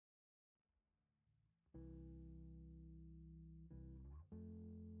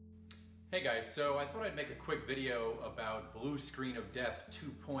Hey guys, so I thought I'd make a quick video about Blue Screen of Death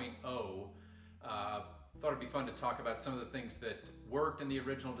 2.0. Thought it'd be fun to talk about some of the things that worked in the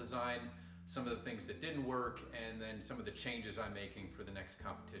original design, some of the things that didn't work, and then some of the changes I'm making for the next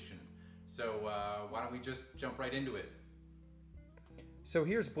competition. So why don't we just jump right into it? So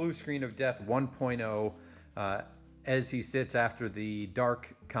here's Blue Screen of Death 1.0 as he sits after the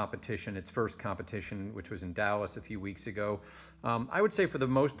dark competition, its first competition, which was in Dallas a few weeks ago. I would say for the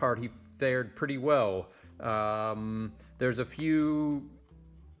most part he fared pretty well. There's a few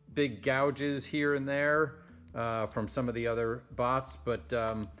big gouges here and there from some of the other bots, but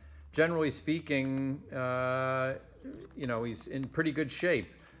generally speaking, you know, he's in pretty good shape.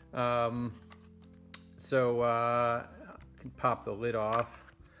 I can pop the lid off,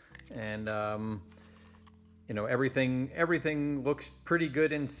 and you know, everything looks pretty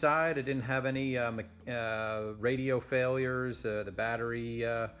good inside. I didn't have any radio failures. The battery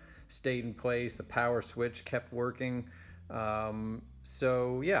stayed in place. The power switch kept working.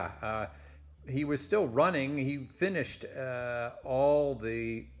 So yeah, he was still running. He finished all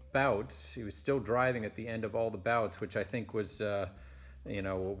the bouts. He was still driving at the end of all the bouts, which I think was, you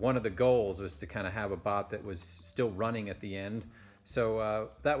know, one of the goals was to kind of have a bot that was still running at the end. So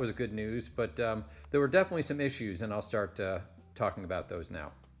that was good news, but there were definitely some issues, and I'll start talking about those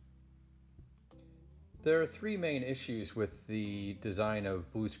now. There are three main issues with the design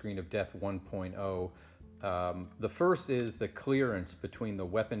of Blue Screen of Death 1.0. The first is the clearance between the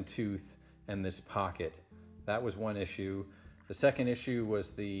weapon tooth and this pocket. That was one issue. The second issue was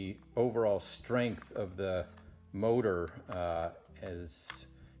the overall strength of the motor. As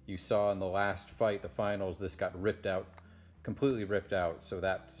you saw in the last fight, the finals, this got ripped out, completely ripped out, so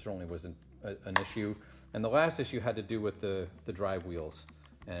that certainly wasn't an issue. And the last issue had to do with the drive wheels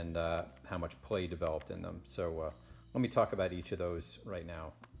and how much play developed in them. So let me talk about each of those right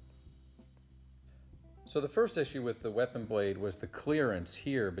now. So the first issue with the weapon blade was the clearance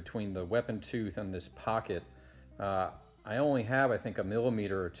here between the weapon tooth and this pocket. I only have, I think, 1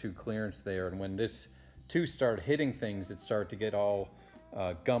 millimeter or 2 clearance there, and when this tooth started hitting things, it started to get all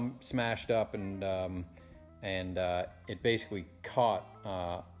gum smashed up, and it basically caught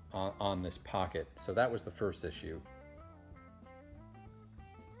on this pocket. So that was the first issue.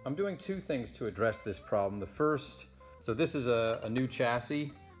 I'm doing two things to address this problem. The first, so this is a new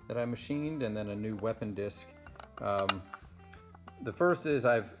chassis that I machined, and then a new weapon disc. The first is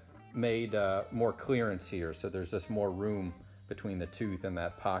I've made more clearance here, so there's just more room between the tooth and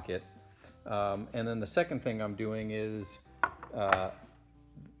that pocket. And then the second thing I'm doing is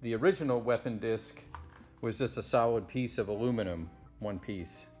the original weapon disc was just a solid piece of aluminum, one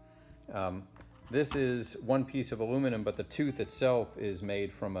piece. This is one piece of aluminum, but the tooth itself is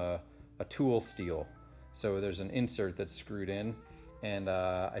made from a tool steel. So there's an insert that's screwed in, and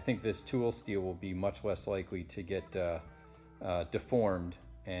I think this tool steel will be much less likely to get deformed,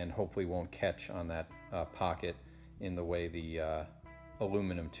 and hopefully won't catch on that pocket in the way the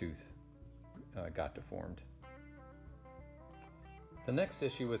aluminum tooth got deformed. The next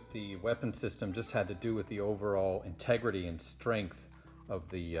issue with the weapon system just had to do with the overall integrity and strength of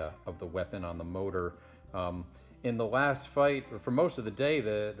the weapon on the motor. In the last fight, or for most of the day,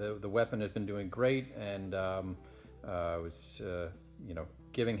 the weapon had been doing great, and was you know,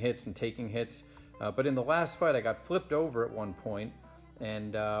 giving hits and taking hits. But in the last fight, I got flipped over at one point,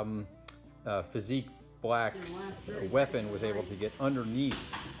 and Physique Black's weapon was able to get underneath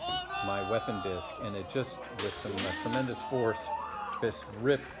my weapon disc, and it just, with some tremendous force, just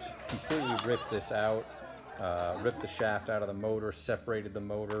completely ripped this out, ripped the shaft out of the motor, separated the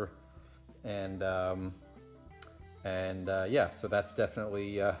motor, and yeah, so that's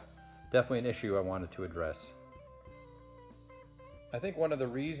definitely an issue I wanted to address. I think one of the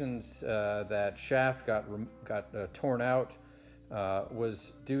reasons that shaft got torn out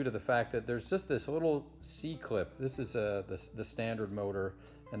was due to the fact that there's just this little C-clip. This is the standard motor,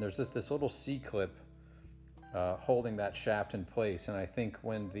 and there's just this little C-clip holding that shaft in place, and I think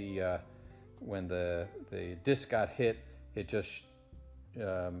when the disc got hit, it just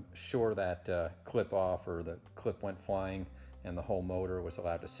shore that clip off, or the clip went flying, and the whole motor was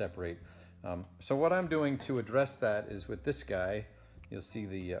allowed to separate. So what I'm doing to address that is with this guy. You'll see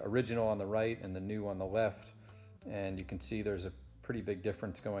the original on the right and the new on the left, and you can see there's a pretty big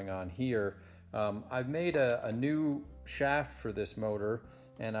difference going on here. I've made a new shaft for this motor,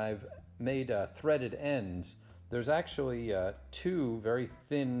 and I've made threaded ends. There's actually 2 very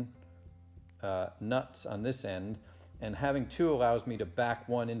thin nuts on this end, and having 2 allows me to back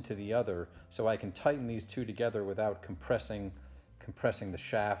one into the other, so I can tighten these 2 together without compressing the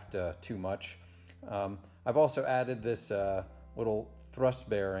shaft too much. I've also added this little thrust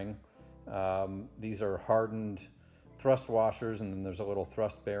bearing These are hardened thrust washers, and then there's a little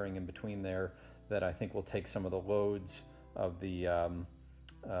thrust bearing in between there that I think will take some of the loads of the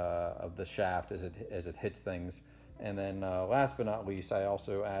shaft as it hits things. And then last but not least, I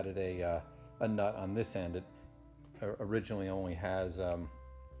also added a nut on this end. It originally only has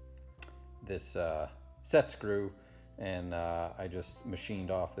this set screw, and I just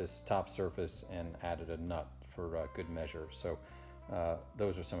machined off this top surface and added a nut for good measure. So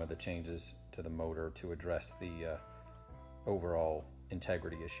those are some of the changes to the motor to address the overall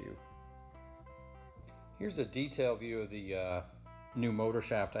integrity issue. Here's a detailed view of the new motor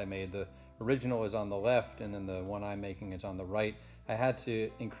shaft I made. The original is on the left, and then the one I'm making is on the right. I had to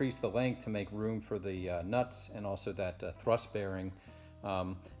increase the length to make room for the nuts and also that thrust bearing.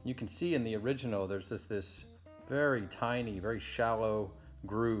 You can see in the original there's this very tiny, very shallow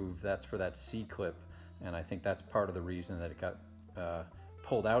groove that's for that C-clip, and I think that's part of the reason that it got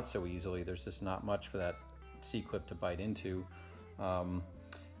pulled out so easily. There's just not much for that C-clip to bite into.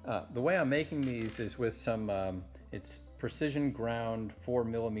 The way I'm making these is with some, it's precision ground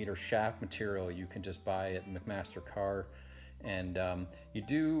 4mm shaft material you can just buy at McMaster Car. And I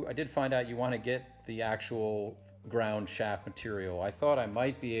did find out you want to get the actual ground shaft material. I thought I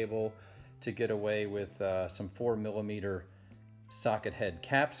might be able to get away with some 4mm socket head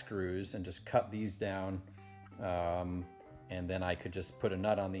cap screws and just cut these down, and then I could just put a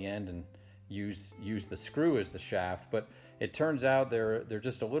nut on the end and use the screw as the shaft. But it turns out they're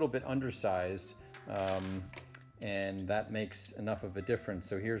just a little bit undersized, and that makes enough of a difference.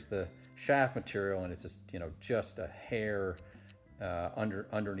 So here's the shaft material, and it's just, just a hair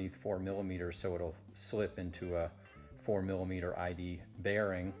underneath 4mm, so it'll slip into a 4mm ID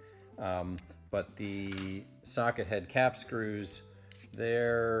bearing. But the socket head cap screws,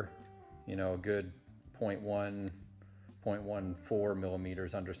 they're a good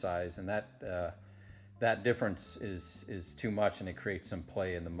 0.14 undersized, and that difference is too much, and it creates some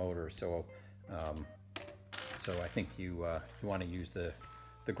play in the motor. So I think you want to use the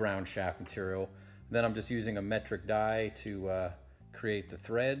ground shaft material. Then I'm just using a metric die to create the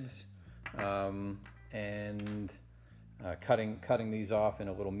threads, and cutting these off in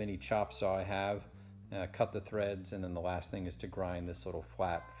a little mini chop saw I have. Cut the threads, and then the last thing is to grind this little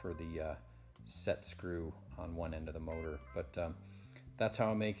flat for the set screw on one end of the motor. But that's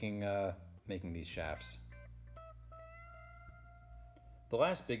how I'm making these shafts. The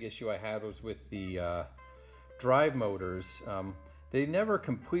last big issue I had was with the drive motors. They never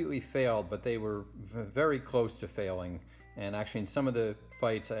completely failed, but they were very close to failing. And actually in some of the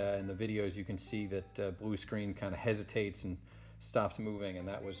fights in the videos, you can see that blue screen kind of hesitates and stops moving, and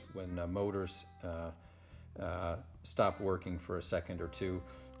that was when motors stopped working for a second or two.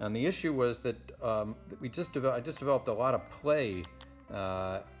 And the issue was that I just developed a lot of play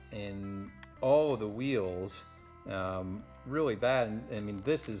in all of the wheels, really bad. And I mean,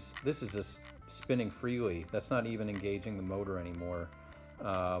 this is just spinning freely. That's not even engaging the motor anymore.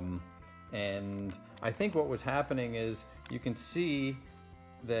 And I think what was happening is you can see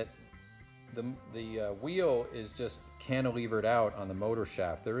that the wheel is just cantilevered out on the motor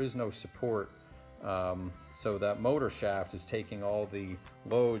shaft. There is no support. So that motor shaft is taking all the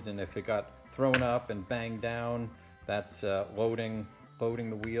loads, and if it got thrown up and banged down, that's loading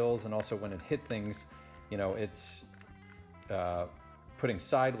the wheels, and also when it hit things, it's putting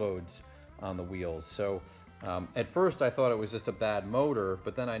side loads on the wheels. So at first I thought it was just a bad motor,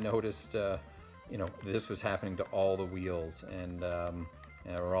 but then I noticed this was happening to all the wheels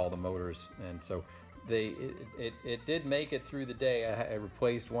or all the motors, and so it did make it through the day. I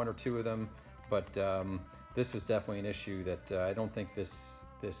replaced one or two of them, but this was definitely an issue that I don't think this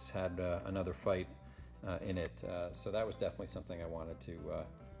had another fight in it. So that was definitely something I wanted to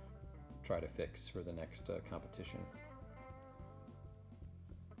try to fix for the next competition.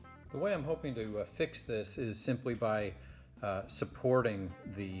 The way I'm hoping to fix this is simply by supporting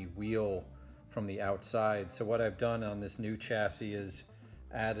the wheel from the outside. So what I've done on this new chassis is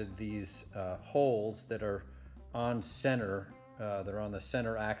added these holes that are on center. They're on the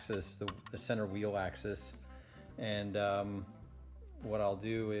center axis, the center wheel axis. And what I'll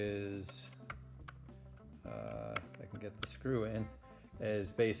do is, if I can get the screw in,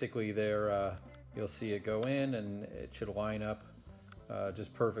 is basically there, you'll see it go in, and it should line up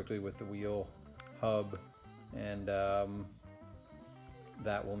just perfectly with the wheel hub, and that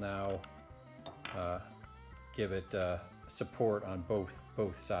will now give it support on both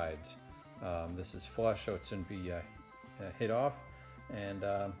sides. This is flush, so it shouldn't be hit off, and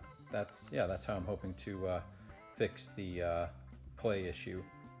that's how I'm hoping to fix the play issue.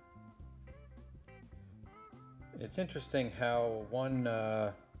 It's interesting how one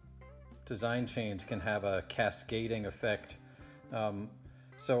design change can have a cascading effect.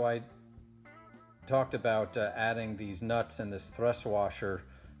 So I talked about adding these nuts and this thrust washer,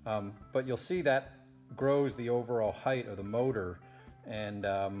 but you'll see that grows the overall height of the motor, and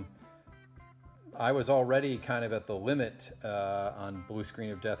I was already kind of at the limit on Blue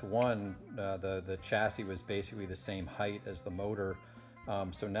Screen of Death 1. The chassis was basically the same height as the motor.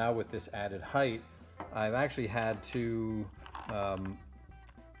 So now with this added height, I've actually had to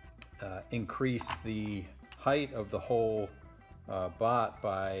increase the height of the whole bout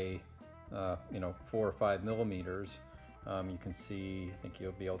by 4 or 5 millimeters. You can see, I think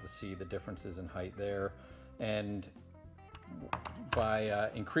you'll be able to see the differences in height there. And by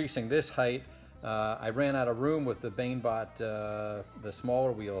increasing this height, I ran out of room with the BaneBot, the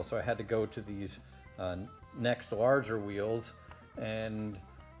smaller wheel, so I had to go to these next larger wheels. And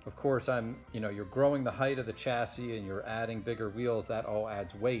of course, you're growing the height of the chassis and you're adding bigger wheels. That all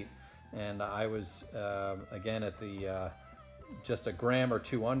adds weight. And I was again at the just a gram or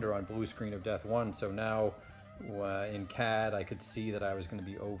two under on Blue Screen of Death 1. So now in CAD, I could see that I was going to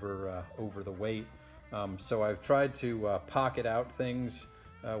be over the weight. So I've tried to pocket out things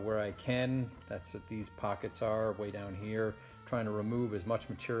where I can. That's what these pockets are, way down here. Trying to remove as much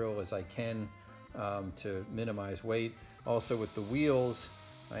material as I can to minimize weight. Also with the wheels,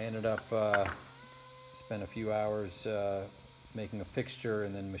 I ended up spent a few hours making a fixture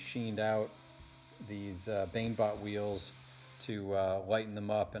and then machined out these BaneBot wheels to lighten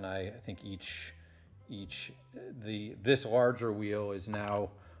them up, and I think this larger wheel is now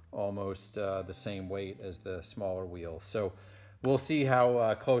almost the same weight as the smaller wheel. So we'll see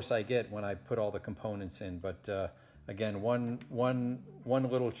how close I get when I put all the components in. But again, one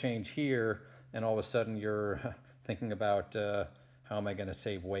little change here, and all of a sudden you're thinking about how am I going to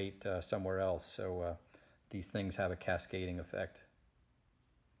save weight somewhere else. So these things have a cascading effect.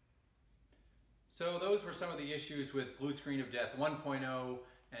 So those were some of the issues with Blue Screen of Death 1.0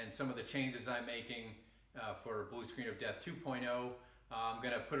 and some of the changes I'm making for Blue Screen of Death 2.0. I'm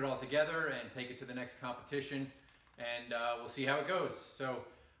going to put it all together and take it to the next competition, and we'll see how it goes. So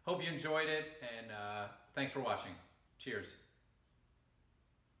hope you enjoyed it, and thanks for watching. Cheers.